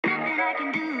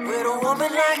With a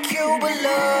woman like you, will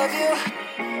love you.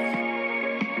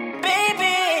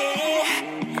 Baby,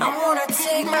 I wanna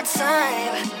take my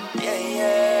time. Yeah,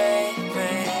 yeah,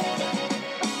 babe.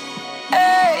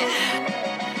 Hey,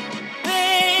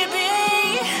 baby.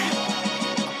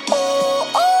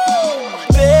 Oh, oh,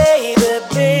 baby,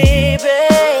 baby.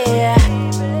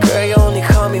 Girl, you only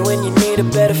call me when you need a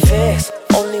better fix.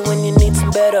 Only when you need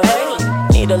some better. Hey,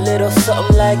 need a little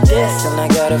something like this, and I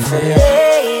got it for you.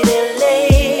 Lady,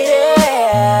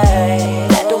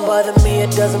 that don't bother me,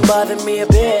 it doesn't bother me a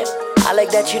bit. I like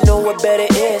that you know what better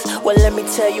is. Well, let me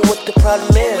tell you what the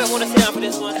problem is. I wanna sit down for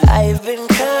this one. I've been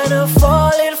kinda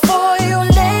falling for you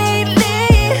lately.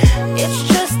 It's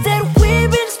just that we've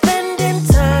been spending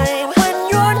time. When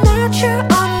you're not, you're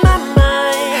on my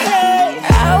mind. Hey,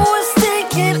 I was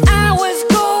thinking I was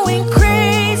going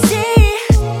crazy.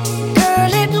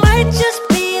 Girl, it might just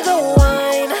be the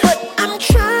wine, but I'm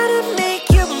trying to make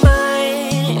you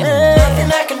mine. Nothing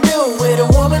I can do with a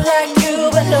woman like you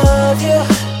but love you.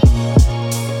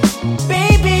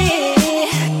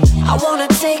 I wanna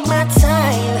take my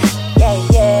time, yeah,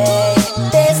 yeah.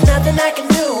 There's nothing I can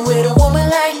do with a woman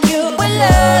like you. I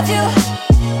love you,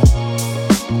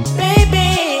 baby.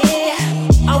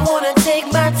 I wanna take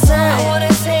my time. I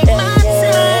wanna take my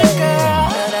time, girl.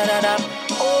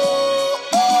 Oh,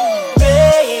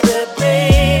 baby,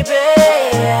 baby.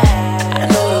 I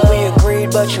know that we agreed,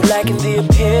 but you liking the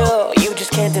appeal. You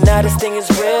just can't deny this thing is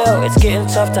real. It's getting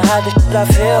tough to hide the shit I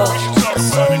feel.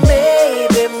 So maybe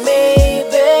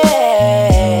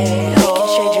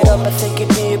I think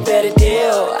it'd be a better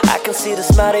deal. I can see the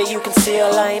smile that you conceal.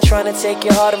 I ain't tryna take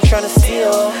your heart, I'm tryna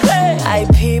steal. I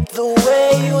peep the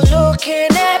way you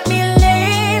looking at me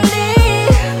lately,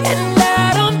 and